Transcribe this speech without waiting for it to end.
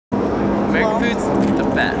American food's the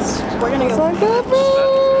best. We're gonna go.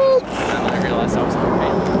 And I realized I was hungry.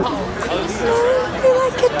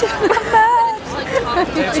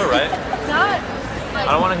 It's alright. I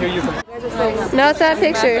don't want to hear you complain. No, it's not a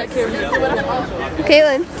picture.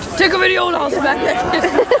 Caitlin. Take a video and I'll sit back there.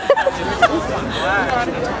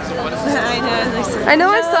 I know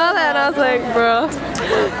I saw that and I was like, bro.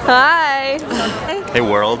 Hi. Hey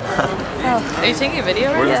world. Are you taking a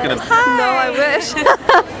video? We're just gonna. No, I wish.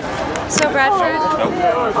 So Bradford. Nope.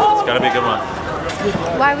 It's gotta be a good one.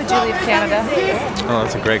 Why would you leave Canada? Oh,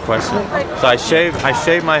 that's a great question. So I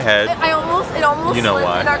shaved my head. It almost You know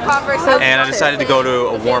why. in our conversation. And I decided to go to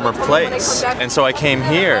a warmer place. And so I came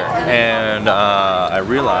here and I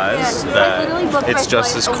realized that it's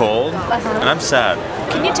just as cold and I'm sad.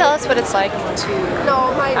 Can you tell us what it's like to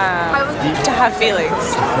have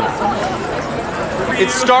feelings? It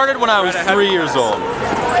started when I was 3 years old.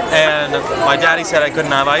 And my daddy said I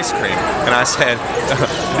couldn't have ice cream. And I said,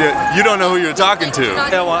 you don't know who you're talking to.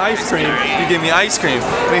 I want ice cream. You gave me ice cream.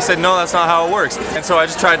 And he said, no, that's not how it works. And so I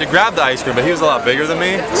just tried to grab the ice cream, but he was a lot bigger than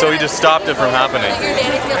me. So he just stopped it from happening.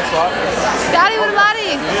 Scotty with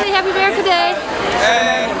Lottie. Happy America Day.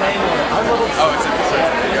 Hey. Oh, it's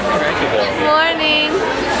Good morning.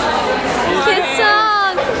 Kid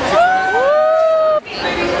song.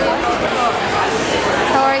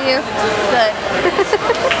 How are you? Good.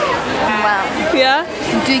 Wow. Yeah?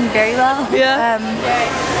 I'm doing very well. Yeah. I'm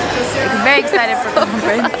very excited for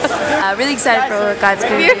conference. Really excited for what God's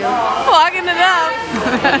going to do. Walking it up.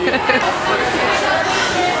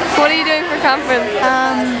 What are you doing for conference?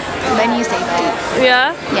 Venue safety.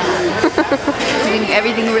 Yeah? Yeah. Doing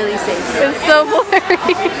everything really safe. It's so boring.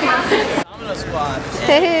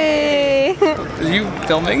 Hey. Are you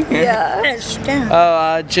filming? Yeah.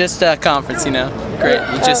 Oh, just a conference, you know. Great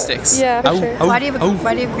logistics. Yeah, for sure. Why do you have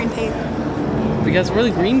green paint? Because we're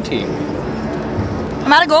the green team.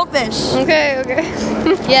 I'm out of goldfish. Okay.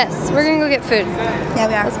 Yes, we're gonna go get food. Yeah,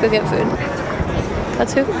 we are. Let's go get food.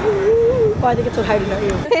 That's who? Oh, I think it's so hard to know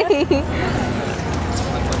you.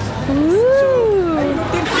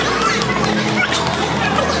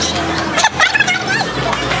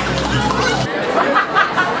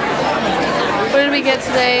 What did we get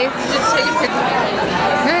today? Just take a picture.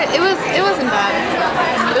 It wasn't bad.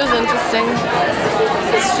 It was interesting.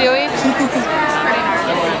 It's chewy.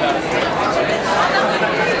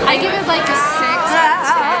 I give it like a 6 out of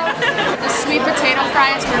 10. The sweet potato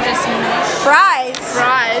fries were just mush. Fries.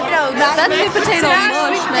 Fries. That's sweet potato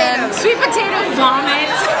mush, man. Sweet potato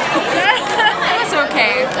vomit. It was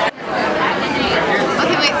okay.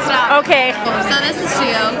 Okay, wait, stop. Okay. So this is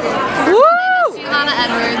Gio. Woo! Lana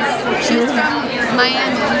Edwards. She's from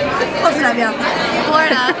Miami. Close enough, yeah.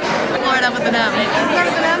 Florida. Florida with an M.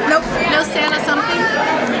 Florida with an M? Nope. No Santa something?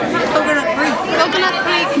 Coconut Creek. Coconut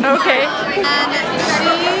Creek. Okay. And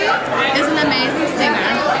she is an amazing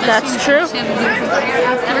singer. That's true. She has a beautiful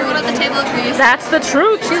voice. Everyone at the table agrees. That's the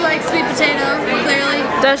truth. She likes sweet potato, clearly.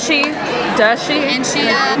 Does she? Does she? And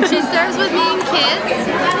she serves with me and kids.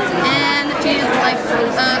 And she's like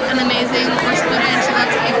an amazing worship leader and she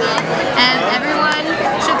loves people. And everyone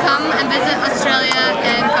should come and visit Australia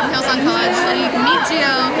and come to Hillsong College so you can meet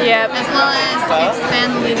Gio. Yep. As well as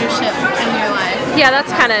expand the leadership in your life. Yeah, that's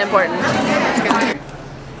kind of important.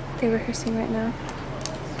 They're rehearsing right now.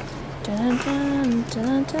 Dun, dun,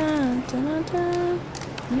 dun, dun, dun, dun.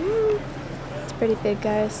 It's pretty big,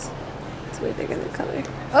 guys. It's way bigger than the color.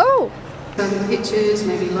 Oh! Some pictures,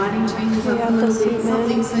 maybe lighting changes up a little bit,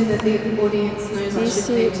 something so that the audience knows I should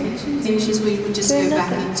pay attention. Finishes, we would just go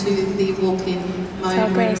back into the walk-in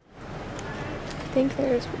mode. I think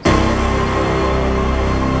there's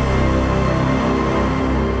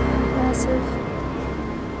massive.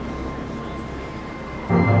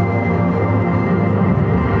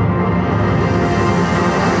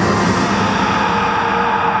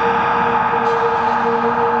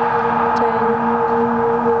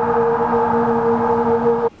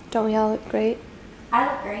 Don't we all look great? I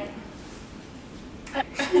look great.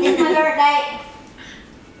 It's my birthday.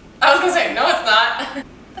 I was gonna say, no it's not.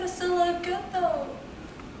 But I still look good though.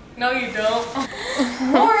 No you don't.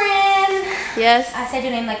 Lauren! Yes. I said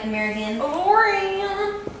your name like American.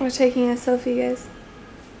 Lauren! We're taking a selfie, guys.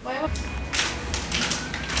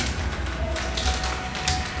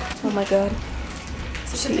 Oh my god.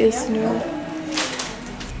 She is new.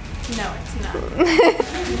 No, it's not.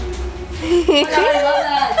 Oh my god, I love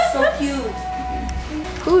that. It's so cute.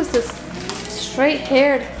 Who's this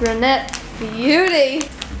straight-haired brunette beauty?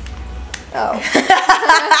 Oh.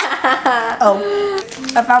 Oh,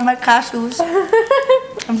 I found my cashews.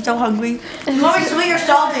 I'm so hungry. Mommy, sweet or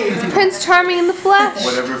salty? Prince Charming in the flesh.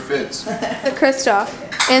 Whatever fits. Kristoff.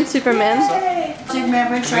 And Superman.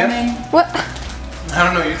 Superman, Rich Charming. What? I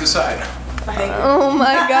don't know, you decide. Oh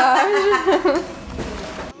my gosh.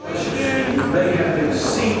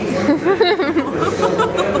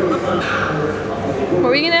 What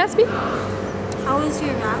were you gonna ask me? How was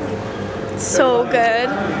your rally? So good.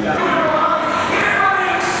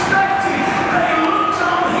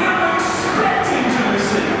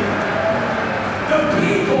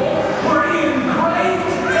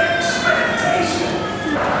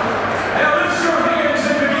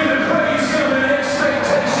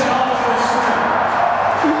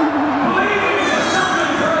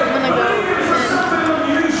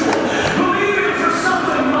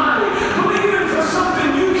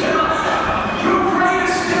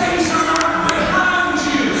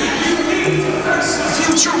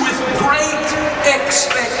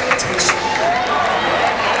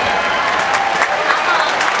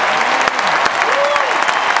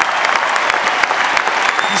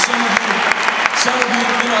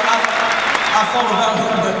 I thought about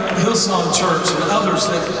the Hillsong Church and others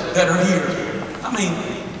that are here. I mean,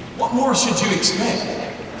 what more should you expect?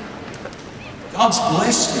 God's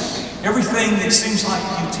blessed you. Everything that seems like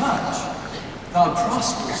you touch, God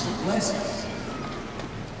prospers and blesses.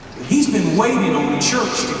 But He's been waiting on the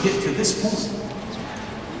church to get to this point.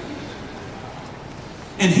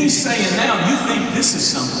 And He's saying now, you think this is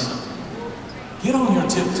something. Get on your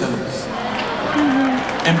tiptoes.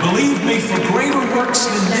 And believe me, for greater works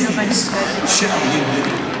than these shall you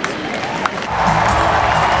do.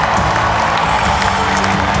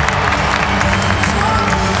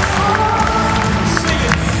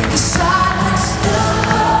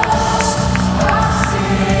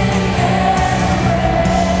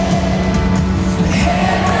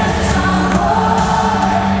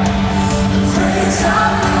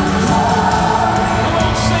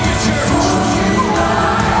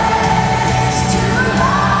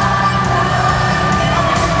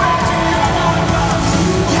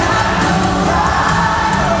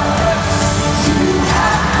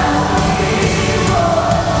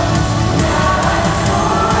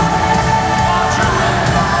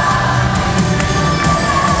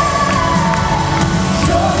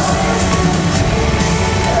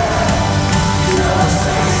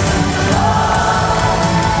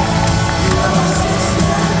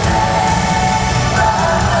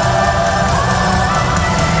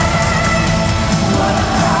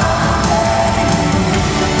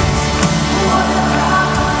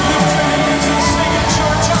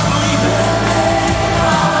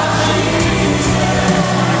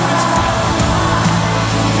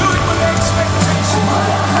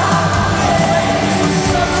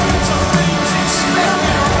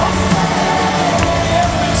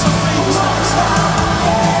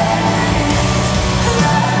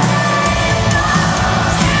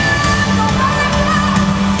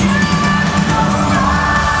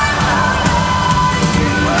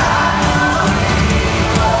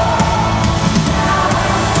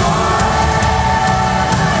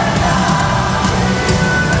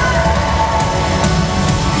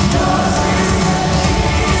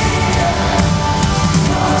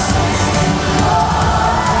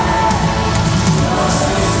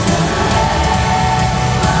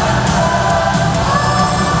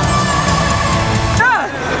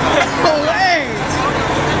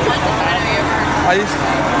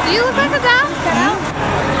 Do you look like a dad?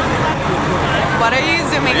 What are you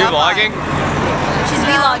zooming Are you up on? vlogging? She's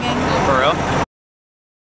vlogging. For real?